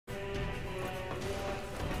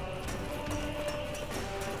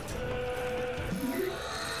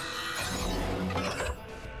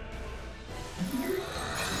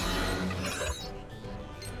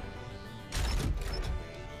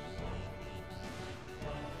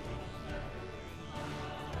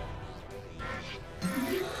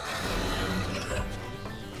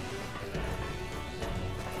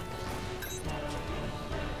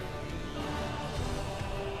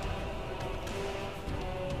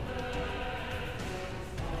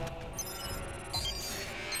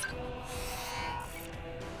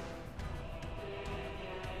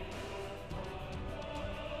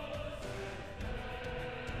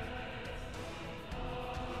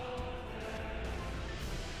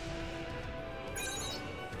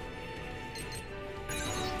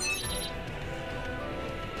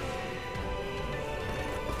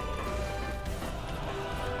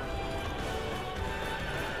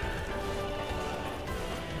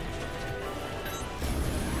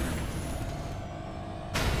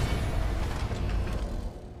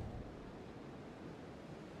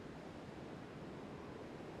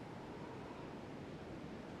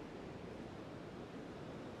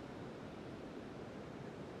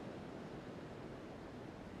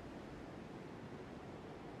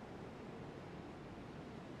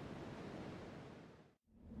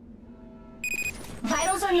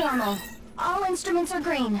are normal. All instruments are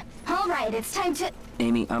green. All right, it's time to...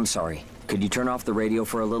 Amy, I'm sorry. Could you turn off the radio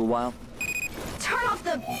for a little while? Turn off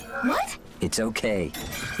the... What? It's okay.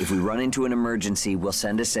 If we run into an emergency, we'll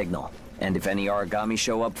send a signal. And if any origami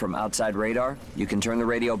show up from outside radar, you can turn the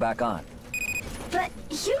radio back on. But,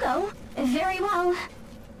 Hugo, very well.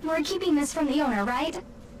 We're keeping this from the owner, right?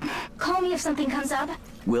 Call me if something comes up.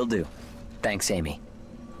 Will do. Thanks, Amy.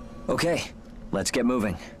 Okay, let's get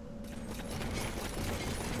moving.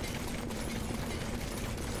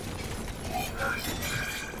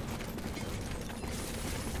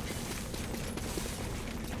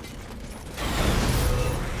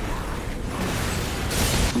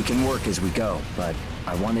 We can work as we go, but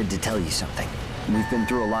I wanted to tell you something. We've been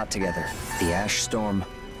through a lot together. The Ash Storm,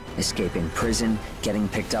 escaping prison, getting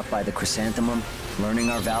picked up by the Chrysanthemum, learning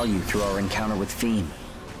our value through our encounter with Fiend,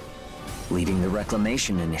 leading the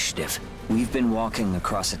Reclamation Initiative. We've been walking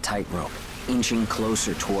across a tightrope, inching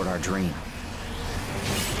closer toward our dream.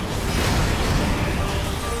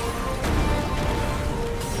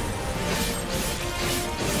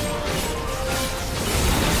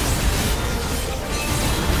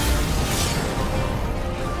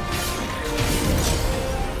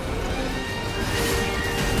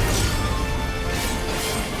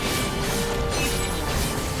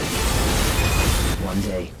 One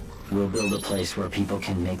day, we'll build a place where people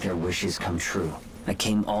can make their wishes come true. I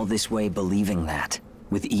came all this way believing that.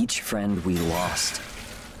 With each friend we lost,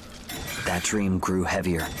 that dream grew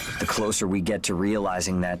heavier. The closer we get to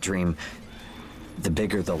realizing that dream, the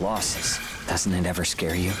bigger the losses. Doesn't it ever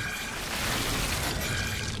scare you?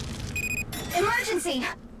 Emergency!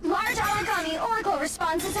 Large origami oracle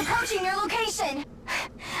response is approaching your location.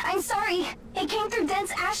 I'm sorry. It came through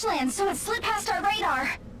dense ashland, so it slipped past our radar.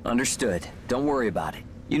 Understood. Don't worry about it.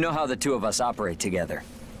 You know how the two of us operate together.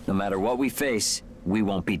 No matter what we face, we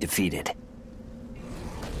won't be defeated.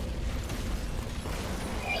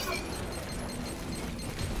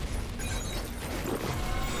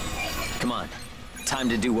 Come on. Time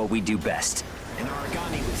to do what we do best. An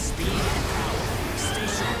origami with speed and power. Stay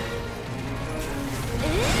sharp.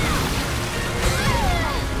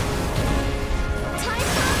 Time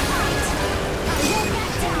for a fight! I won't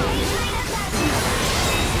back down!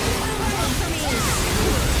 Run for me!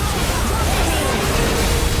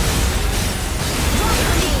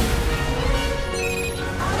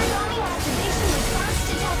 Origami activation response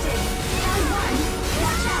detected. Round one.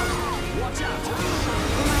 Watch out! Watch out!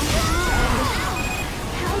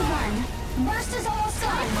 Round one. Burst is almost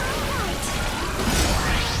done.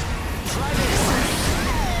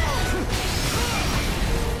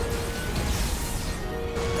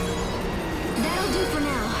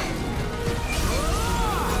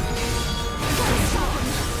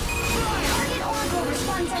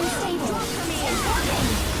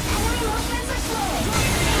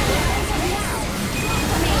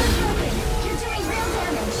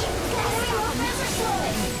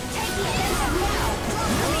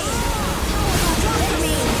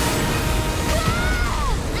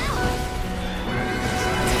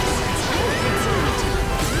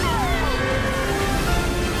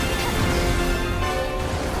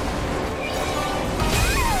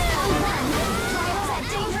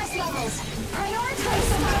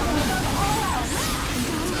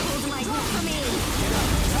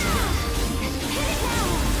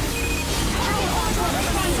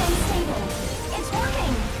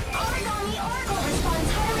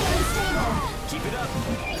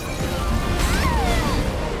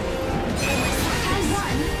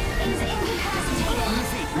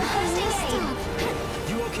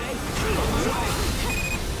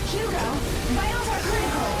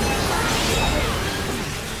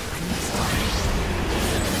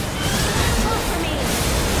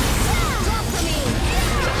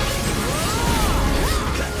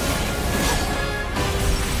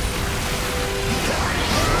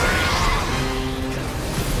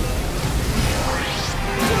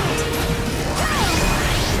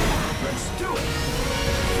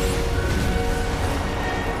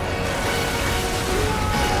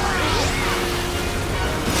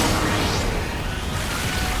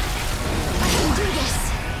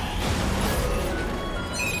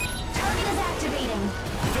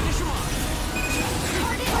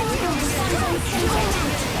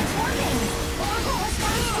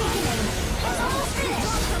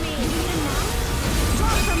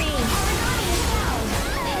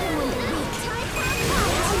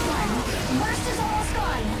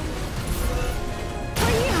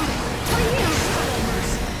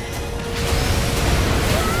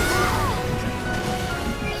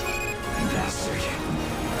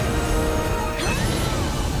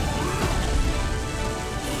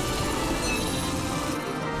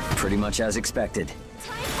 Pretty much as expected.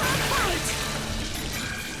 Time for a fight!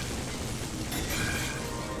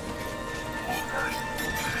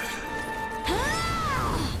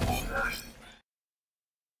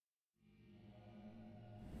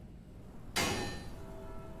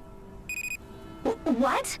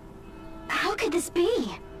 What? How could this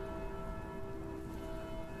be?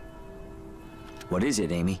 What is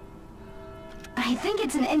it, Amy? I think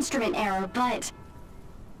it's an instrument error, but...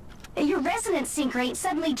 Your resonance sync rate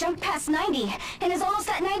suddenly jumped past 90 and is almost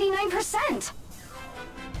at 99%.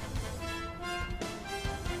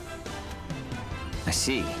 I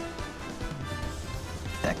see.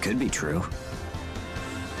 That could be true.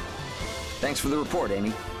 Thanks for the report,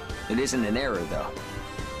 Amy. It isn't an error, though.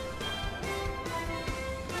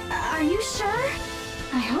 Are you sure?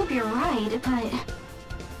 I hope you're right, but...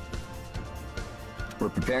 We're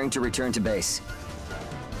preparing to return to base.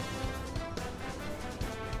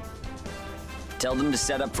 Tell them to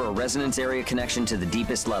set up for a resonance area connection to the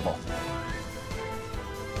deepest level.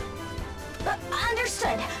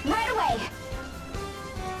 Understood. Right away.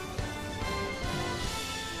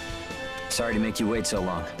 Sorry to make you wait so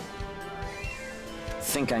long.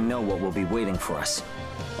 Think I know what will be waiting for us.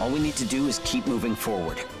 All we need to do is keep moving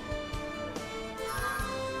forward.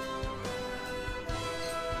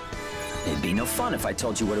 It'd be no fun if I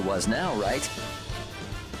told you what it was now, right?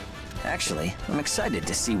 Actually, I'm excited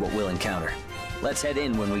to see what we'll encounter. Let's head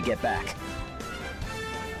in when we get back.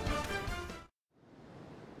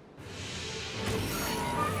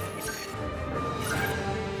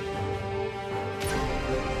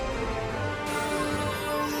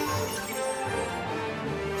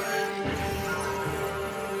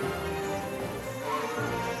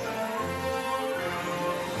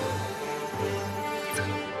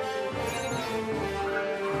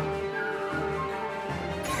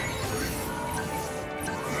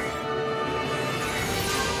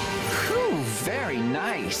 Very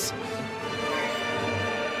nice.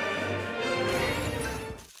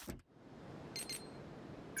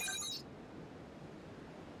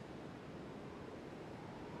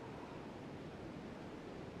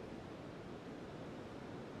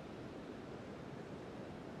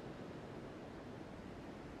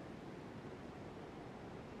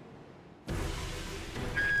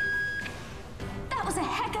 That was a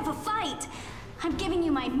heck of a fight. I'm giving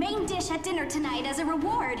you my main dish at dinner tonight as a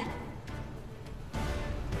reward.